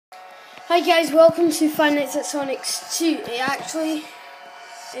Hi guys, welcome to Five Nights at Sonic's 2.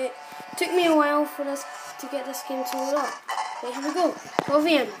 It took me a while for this to get this game to load up. But here we go. 12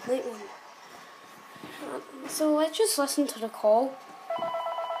 AM, night one. So let's just listen to the call.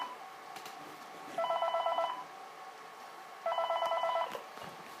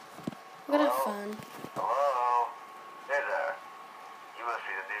 What a fan. Hello? Hey there. You must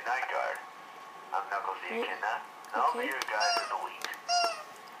be the new night guard. I'm Knuckles the Echidna, and I'll be your guide in the week.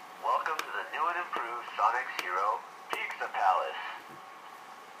 Welcome to the new and improved Sonic's Hero Pizza Palace.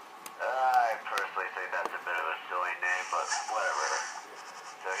 I personally think that's a bit of a silly name, but whatever.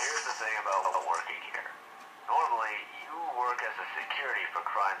 So here's the thing about working here. Normally, you work as a security for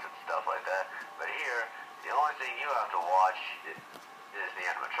crimes and stuff like that, but here, the only thing you have to watch is the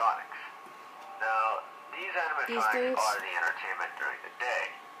animatronics. Now, these animatronics are the entertainment during the day,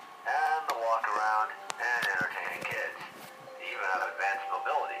 and the walk around and entertaining kids. They even have advanced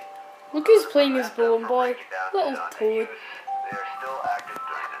mobility. Look who's playing his Balloon Boy, little Toad. They are still active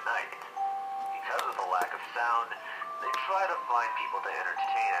during the night. Because of the lack of sound, they try to find people to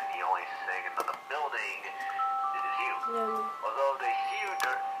entertain, and the only thing in the building is you. Although they see you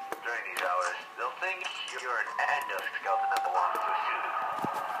during these hours, they'll think you're an endoskeleton that belongs to a suit.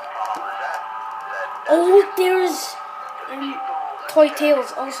 Problem is that oh, there's Toy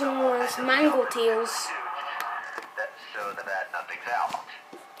Tails, also known as Mango Tails. So that nothing's out.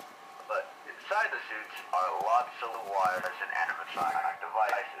 But inside the suits are lots of wires and animatronic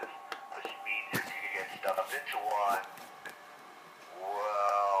devices, which means if you get stuff into one,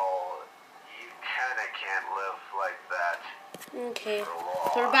 well, you kinda can't live like that. Okay,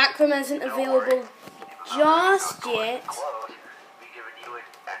 so the back room isn't available just yet. Be giving you an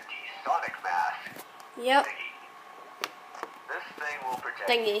empty Sonic mask. Yep. This thing will protect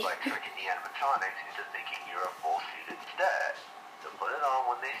you by tricking the animatronics into thinking you're a full suit instead. So put it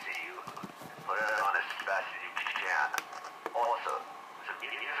on when they see you, and put it on as fast as you can. Also, there's a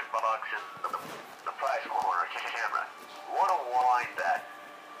music box in the prize corner camera. You want to wind that.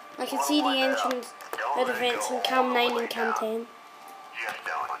 I can see the entrance at events in Cam 9 and Cam 10. Just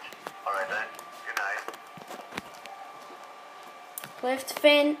don't. Alright then, good night. Left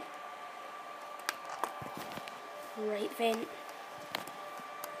vent. Right vent.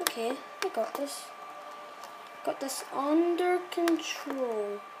 Okay, I got this. Got this under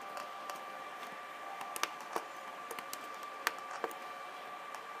control.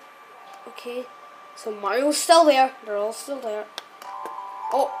 Okay, so Mario's still there. They're all still there.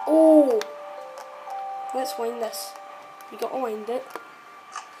 Oh! Let's wind this. You gotta wind it.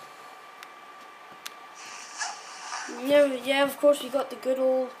 Yeah, of course we got the good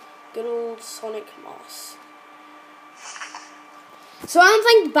old Sonic Moss. So I don't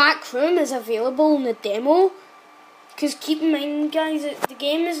think Back Room is available in the demo, because keep in mind, guys, the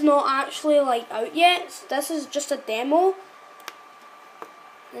game is not actually out yet. So this is just a demo.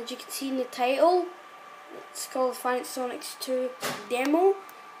 As you can see in the title, it's called Five Nights at Sonic's 2 Demo.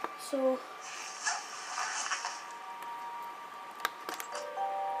 So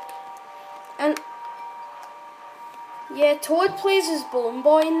and yeah, Toad plays as Balloon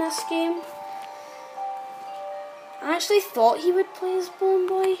Boy in this game. I actually thought he would play as Balloon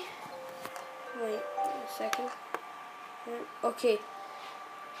Boy. Wait a second. Okay.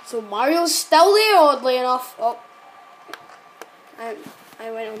 So Mario's still there, oddly enough. Oh.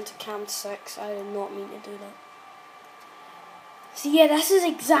 I went on to Cam 6. I did not mean to do that. So yeah, this is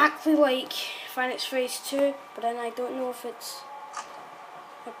exactly like Five Nights at Freddy's 2, but then I don't know if it's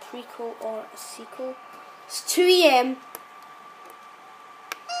a prequel or a sequel. It's 2 AM.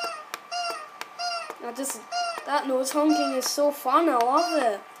 That nose honking is so fun, I love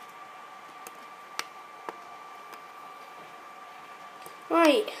it.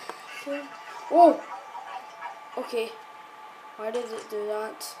 Right. Oh! Okay. Why did it do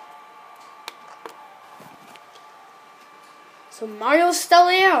that? So Mario's still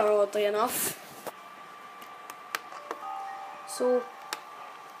there, oddly enough. So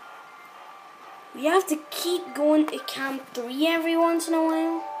we have to keep going to Camp 3 every once in a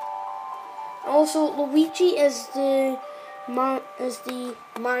while. Also, Luigi is the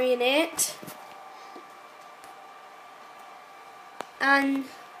marionette, and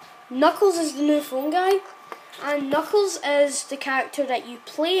Knuckles is the new phone guy, and Knuckles is the character that you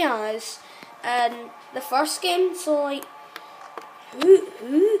play as in the first game. So who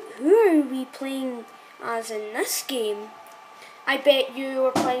are we playing as in this game? I bet you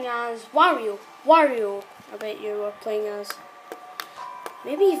were playing as Wario. I bet you were playing as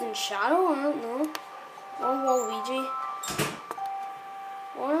maybe even Shadow, I don't know. Or Waluigi.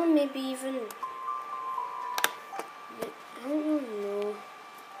 Or maybe even I don't know.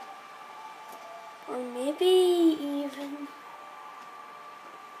 Maybe even...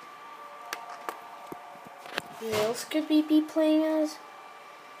 Who else could we be playing as?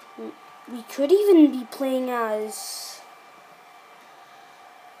 We could even be playing as...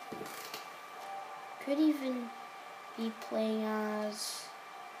 Could even be playing as...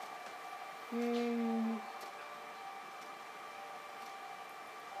 I'm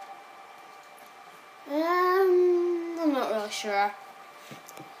not really sure.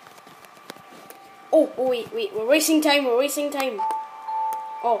 Oh, wait, we're wasting time,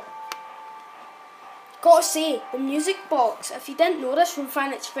 Oh. Gotta say, the music box, if you didn't notice from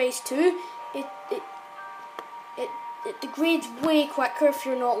Five Nights at Freddy's 2, it degrades way quicker if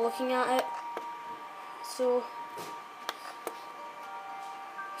you're not looking at it. So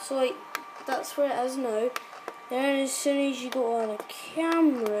like, that's where it is now. Then as soon as you go on the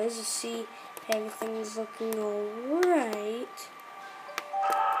cameras, you see everything's looking alright.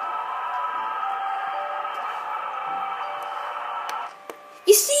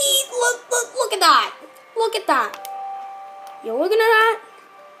 You see, look at that. Look at that. You looking at that?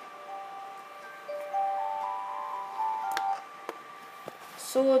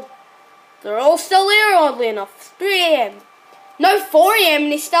 So they're all still there, oddly enough. 3 AM. Now 4 AM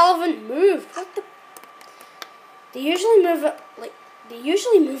and they still haven't moved. What the? They usually move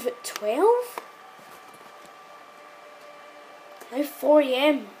at 12. Now 4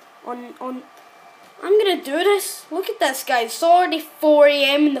 AM on. I'm gonna do this. Look at this, guys. It's already 4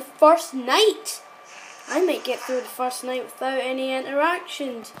 AM in the first night. I might get through the first night without any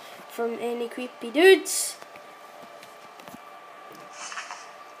interactions from any creepy dudes.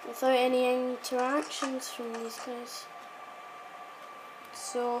 Without any interactions from these guys.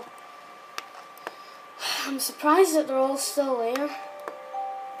 So, I'm surprised that they're all still there.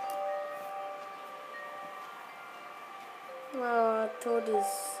 Toad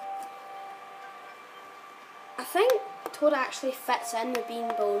is... I think Toad actually fits in with being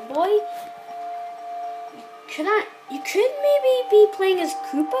Bone Boy. You could maybe be playing as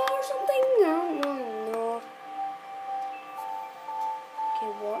Koopa or something? I don't know.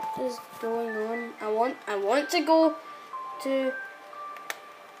 Okay, what is going on? I want to go to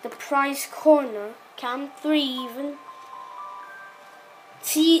the prize corner. Cam 3 even.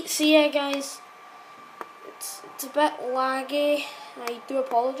 See ya, guys. It's a bit laggy. I do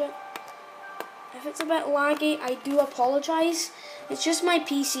apologize. If it's a bit laggy, I do apologise. It's just my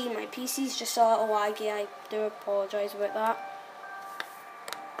PC. My PC's just a little laggy. I do apologise about that.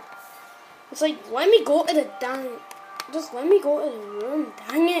 It's like, let me go to the just let me go to the room.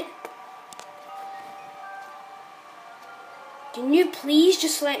 Dang it. Can you please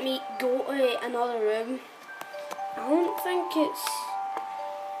just let me go to another room? I don't think it's...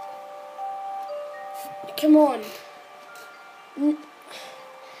 Come on.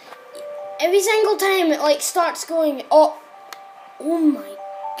 Every single time it like starts going up. Oh my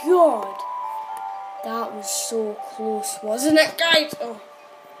god. That was so close, wasn't it, guys? Oh.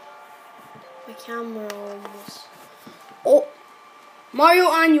 My camera almost. Oh.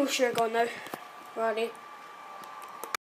 Mario and Yoshi are gone now. Ready.